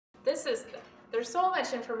this is, there's so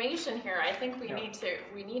much information here. I think we need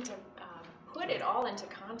to put it all into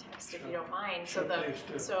context, if you don't mind.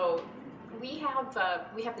 So we have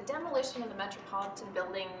the demolition of the Metropolitan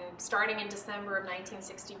Building starting in December of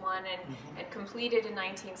 1961 and completed in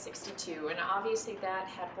 1962, and obviously that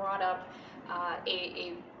had brought up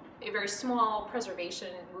a very small preservation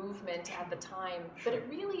movement at the time, but it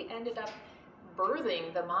really ended up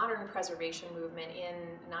birthing the modern preservation movement in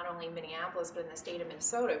not only Minneapolis but in the state of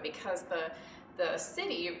Minnesota, because the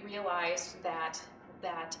city realized that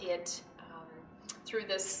it through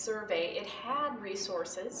this survey, it had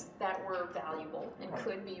resources that were valuable and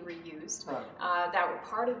could be reused, that were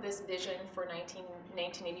part of this vision for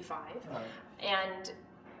 1985. And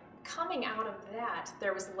coming out of that,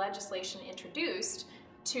 there was legislation introduced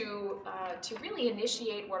to really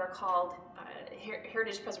initiate what are called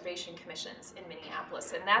Heritage Preservation Commissions in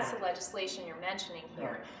Minneapolis, and that's the legislation you're mentioning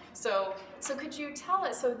here. So could you tell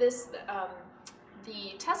us, so this,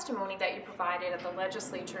 the testimony that you provided at the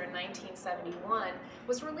legislature in 1971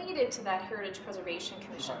 was related to that Heritage Preservation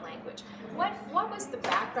Commission language. What was the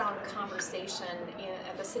background conversation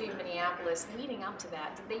at the city of Minneapolis leading up to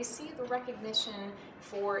that? Did they see the recognition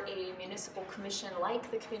for a municipal commission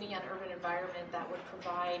like the Committee on Urban Environment that would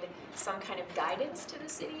provide some kind of guidance to the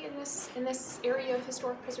city in this area of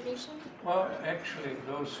historic preservation? Well, actually,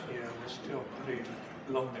 those here were still pretty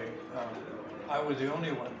lonely. I was the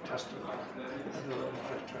only one testifying at the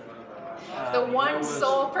legislature. The one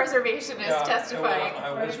sole preservationist testifying.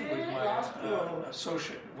 I was with my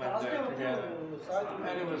associate went there together,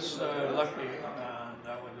 and it was lucky that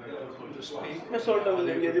I was able to speak. I was able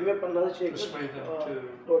to persuade them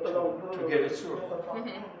to get it through.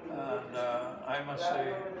 And I must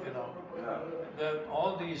say, you know, that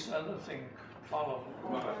all these other things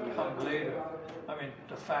come later. I mean,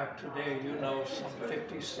 the fact today, you know, some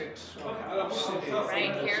 56 cities,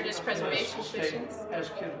 Heritage Preservation Commissions, has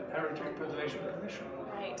Heritage Preservation Commission,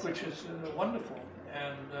 which is wonderful.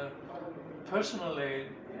 And personally,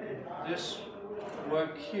 this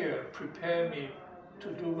work here prepared me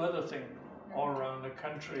to do other things all around the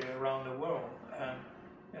country, around the world. And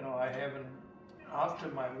you know, I haven't. After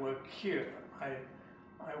my work here, I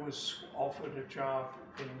was offered a job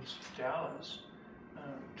in Dallas.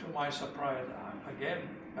 To my surprise, I again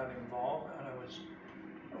got involved, and I was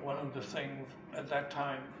one of the things at that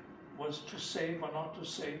time was to save or not to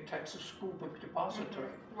save Texas School Book Depository.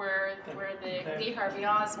 Where the Lee Harvey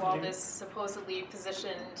Oswald is supposedly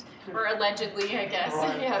positioned, or allegedly, I guess.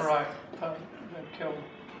 That killed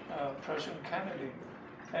President Kennedy.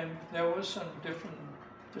 And there was some different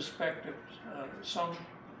perspectives. Some,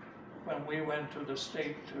 when we went to the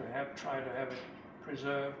state to try to have it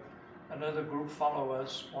preserved, another group follow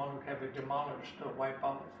us, want to have it demolished or wipe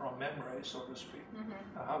out from memory, so to speak.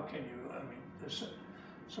 How can you, I mean, this.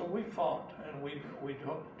 So we fought, and we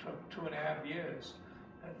took 2.5 years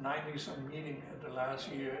at 90-some meeting at the last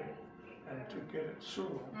year, and to get it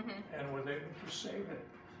through, and was able to save it,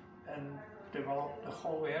 and develop the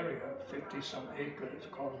whole area, 50-some acres,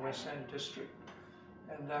 called West End District.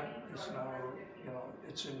 And that is now, you know,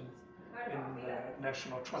 it's in the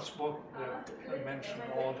National Trust book that mention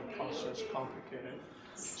all the process complicated.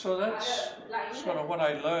 So that's sort of what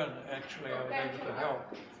I learned, actually. I was able to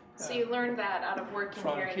help. So you learned that out of working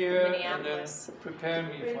here in Minneapolis. And then prepare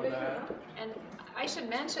me for that. And I should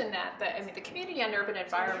mention that the Committee on Urban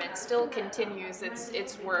Environment still continues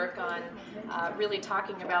its work on really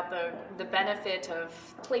talking about the benefit of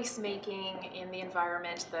placemaking in the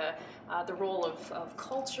environment, the role of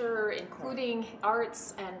culture, including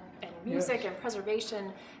arts and music and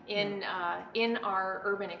preservation in our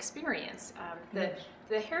urban experience.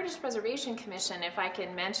 The Heritage Preservation Commission, if I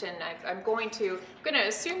can mention, I'm going to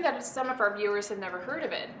assume that some of our viewers have never heard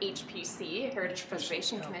of it. HPC, Heritage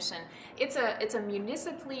Preservation Commission. It's a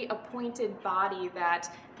municipally appointed body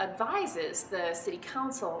that advises the City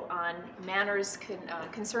Council on matters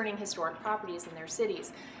concerning historic properties in their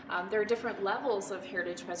cities. There are different levels of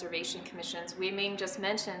Heritage Preservation Commissions. Weiming just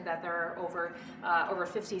mentioned that there are over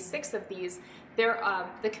 56 of these.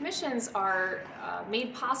 The commissions are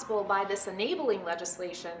made possible by this enabling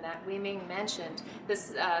legislation that Weiming mentioned.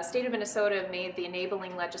 This state of Minnesota made the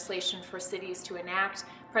enabling legislation for cities to enact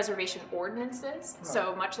preservation ordinances.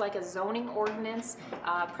 So much like a zoning ordinance,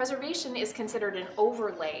 preservation is considered an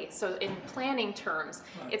overlay. So in planning terms,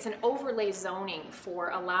 it's an overlay zoning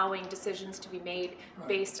for allowing decisions to be made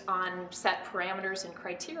based on set parameters and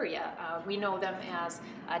criteria. We know them as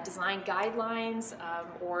design guidelines,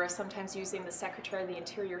 or sometimes using the Secretary of the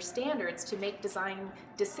Interior standards to make design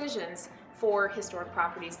decisions for historic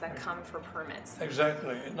properties that come for permits.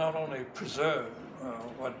 Exactly. It not only preserve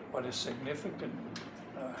what is significant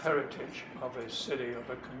heritage of a city, of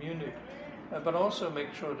a community, but also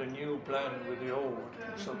make sure the new blend with the old,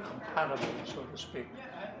 so compatible, so to speak.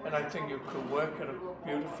 And I think you could work it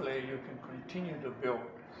beautifully. You can continue to build,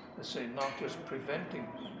 let's say, not just preventing.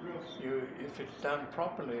 You, if it's done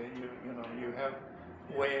properly, you have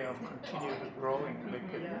way of continuing growing,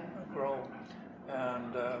 make it grow.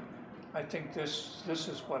 And I think this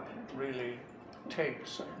is what really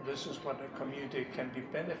takes. This is what a community can be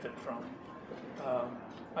benefit from.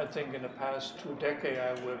 I think in the past 2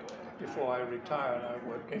 decades, before I retired, I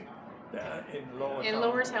worked in Lower Town. In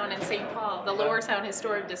Lower Town in St. Paul, the Lower Town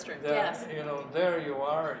Historic District, yes. There you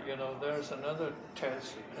are, there's another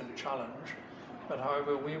test and challenge. But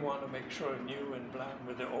however, we want to make sure new and blend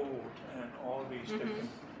with the old and all these different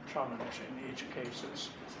challenges in each cases.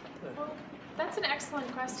 Well, that's an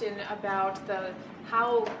excellent question about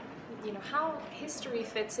how history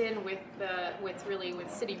fits in with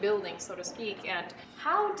city building, so to speak, and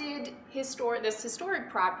how did this historic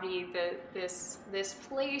property, this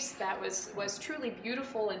place that was truly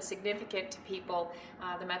beautiful and significant to people,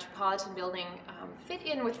 the Metropolitan Building, fit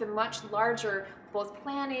in with the much larger both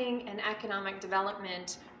planning and economic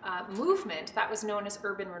development movement that was known as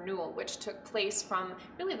urban renewal, which took place from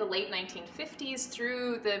really the late 1950s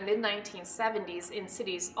through the mid-1970s in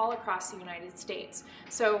cities all across the United States.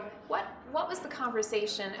 So what was the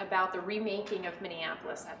conversation about the remaking of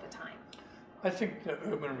Minneapolis at the time? I think the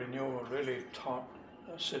urban renewal really taught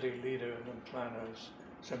city leaders and planners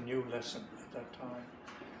some new lesson at that time.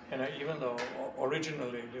 And even though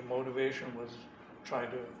originally the motivation was try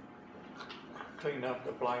to clean up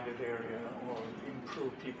the blighted area or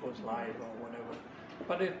improve people's lives or whatever.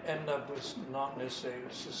 But it ended up with not necessarily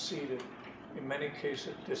succeeded. In many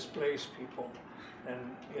cases, displaced people and,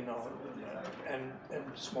 and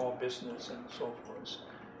small business and so forth.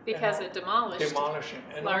 Because it demolished. Demolishing.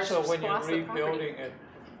 And also when you're rebuilding it,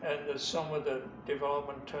 and some of the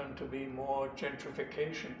development turned to be more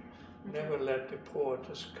gentrification, never let the poor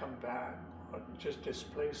just come back, or just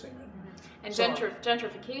displacing it. And so,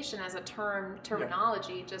 gentrification as a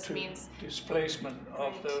terminology just means displacement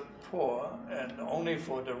of the poor, and only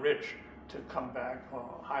for the rich to come back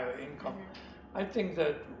or higher income. I think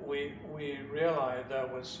that we realized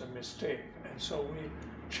that was a mistake, and so we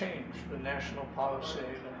changed the national policy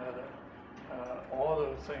and all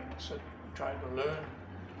the things that try to learn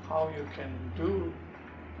how you can do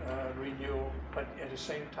renewal, but at the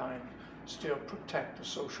same time still protect the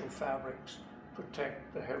social fabrics,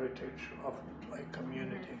 protect the heritage of a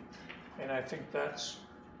community. And I think that's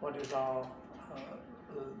what is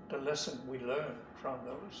the lesson we learned from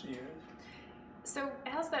those years. So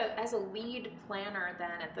as a lead planner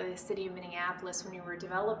then at the city of Minneapolis, when you were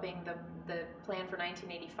developing the plan for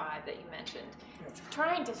 1985 that you mentioned,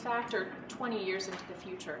 trying to factor 20 years into the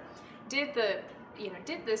future, did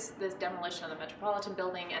this demolition of the Metropolitan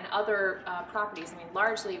Building and other properties, I mean,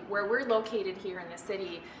 largely where we're located here in the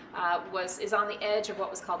city is on the edge of what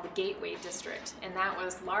was called the Gateway District, and that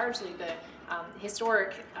was largely the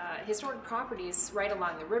historic properties right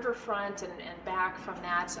along the riverfront and back from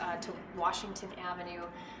that to Washington Avenue,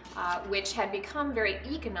 which had become very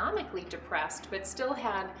economically depressed, but still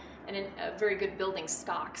had a very good building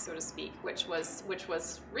stock, so to speak, which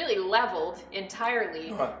was really leveled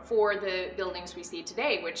entirely for the buildings we see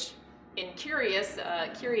today, which, in curious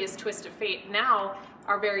twist of fate, now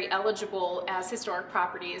are very eligible as historic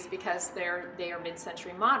properties because they are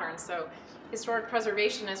mid-century modern. So historic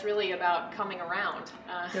preservation is really about coming around.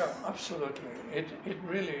 Yeah, absolutely. It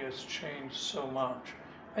really has changed so much.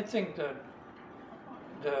 I think that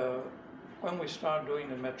when we started doing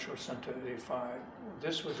the Metro Center 85,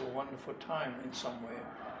 this was a wonderful time in some way.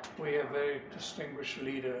 We have a very distinguished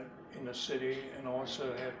leader in the city, and also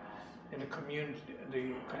have in the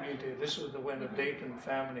community. This was when the Dayton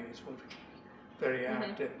families were very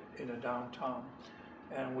active in the downtown,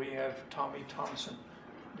 and we have Tommy Thompson,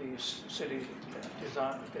 the city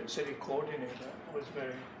coordinator, was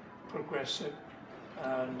very progressive,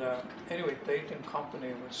 and anyway, Dayton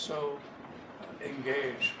Company was so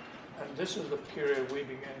engaged, and this is the period we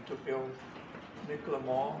began to build Nicola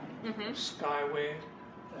Mall, Skyway,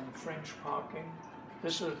 and French parking.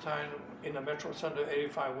 This is the time in the Metro Center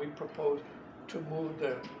 85 we proposed to move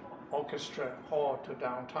the orchestra hall to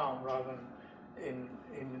downtown rather than in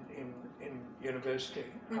University,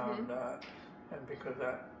 and because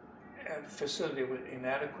that facility was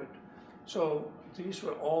inadequate. So these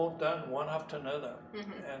were all done one after another,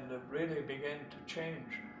 and really began to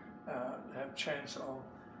change, have chance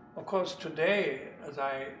of course today, as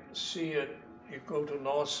I see it, you go to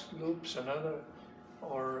North Loops and other,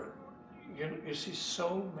 or you see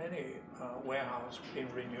so many warehouses being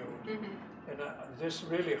renewed, And this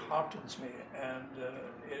really heartens me, and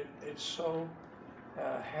it's so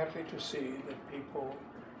happy to see that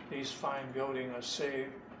these fine buildings are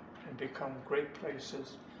saved and become great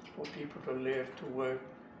places for people to live, to work.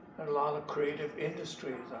 And a lot of creative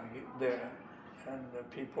industries are there, and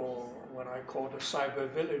people, what I call the cyber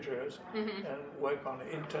villagers, and work on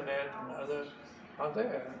the internet and other are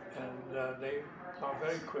there, and they are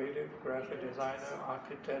very creative, graphic designer,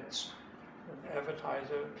 architects, and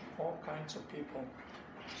advertiser, all kinds of people.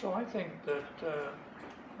 So I think that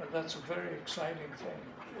that's a very exciting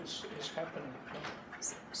thing is happening.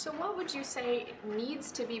 So what would you say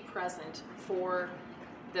needs to be present for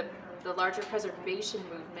the larger preservation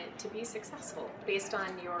movement to be successful, based on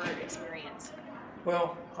your experience?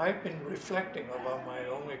 Well, I've been reflecting about my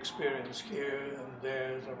own experience here and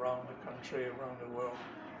there around the country, around the world.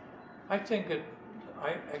 I think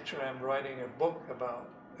I actually am writing a book about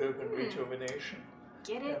urban rejuvenation.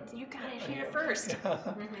 Get it? You got it here first.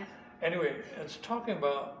 Anyway, it's talking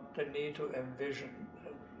about the need to envision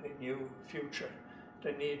a new future,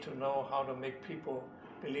 the need to know how to make people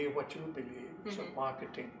believe what you believe, so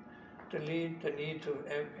marketing, the need to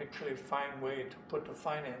actually find way to put the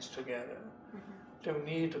finance together, the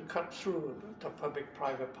need to cut through the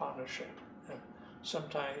public-private partnership. And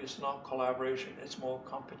sometimes it's not collaboration, it's more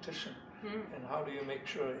competition. And how do you make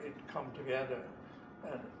sure it come together?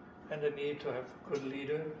 And the need to have good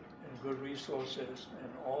leader and good resources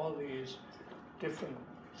and all these different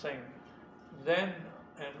things. Then,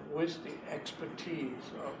 and with the expertise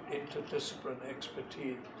of interdisciplinary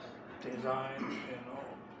expertise, design,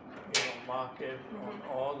 market,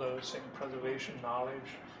 all those things, preservation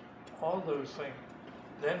knowledge, all those things,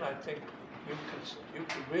 then I think you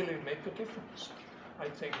could really make a difference. I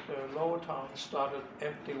think the Lower Town started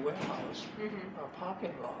empty warehouse, a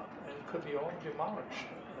parking lot, and could be all demolished,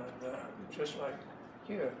 and just like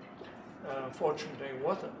here. Fortunately, it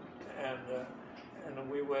wasn't, and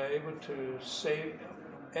we were able to save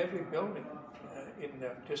every building in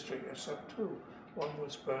that district except two. One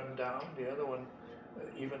was burned down, the other one,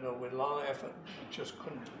 even though with a lot of effort, it just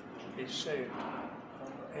couldn't be saved.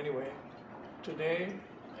 Anyway, today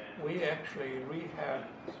we actually rehab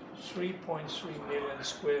 3.3 million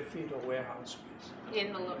square feet of warehouse space.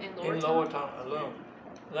 In Lower Town alone.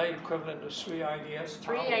 That equivalent to 3 IDS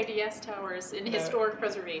towers. 3 IDS towers in historic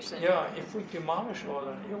preservation. Yeah, if we demolish all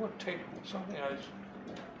that, it would take something like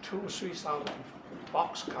 2,000 or 3,000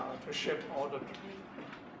 boxcars to ship all the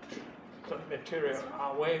material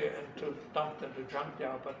away and to dump it in the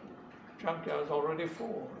junkyard, but junkyard is already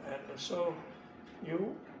full, and so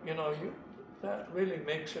that really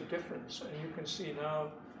makes a difference. And you can see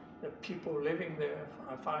now the people living there,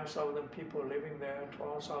 5,000 people living there,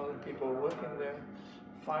 12,000 people working there,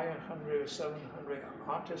 500, 700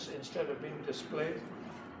 artists, instead of being displayed,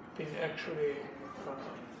 being actually,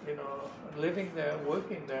 living there,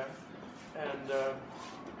 working there,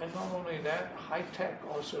 and not only that, high tech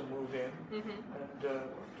also move in, and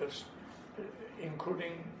just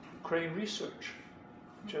including Crane Research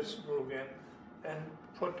just move in and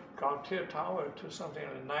put Gautier Tower to something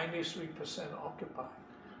like 93% occupied,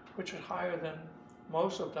 which is higher than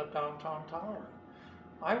most of the downtown tower.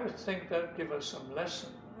 I would think that give us some lesson,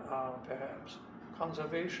 perhaps.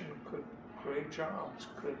 Conservation could create jobs,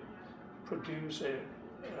 could produce a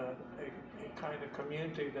kind of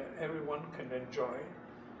community that everyone can enjoy.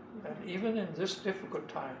 And even in this difficult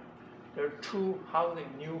time, there are 2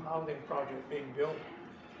 new housing projects being built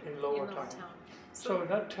in Lower Town. So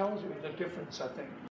that tells you the difference, I think.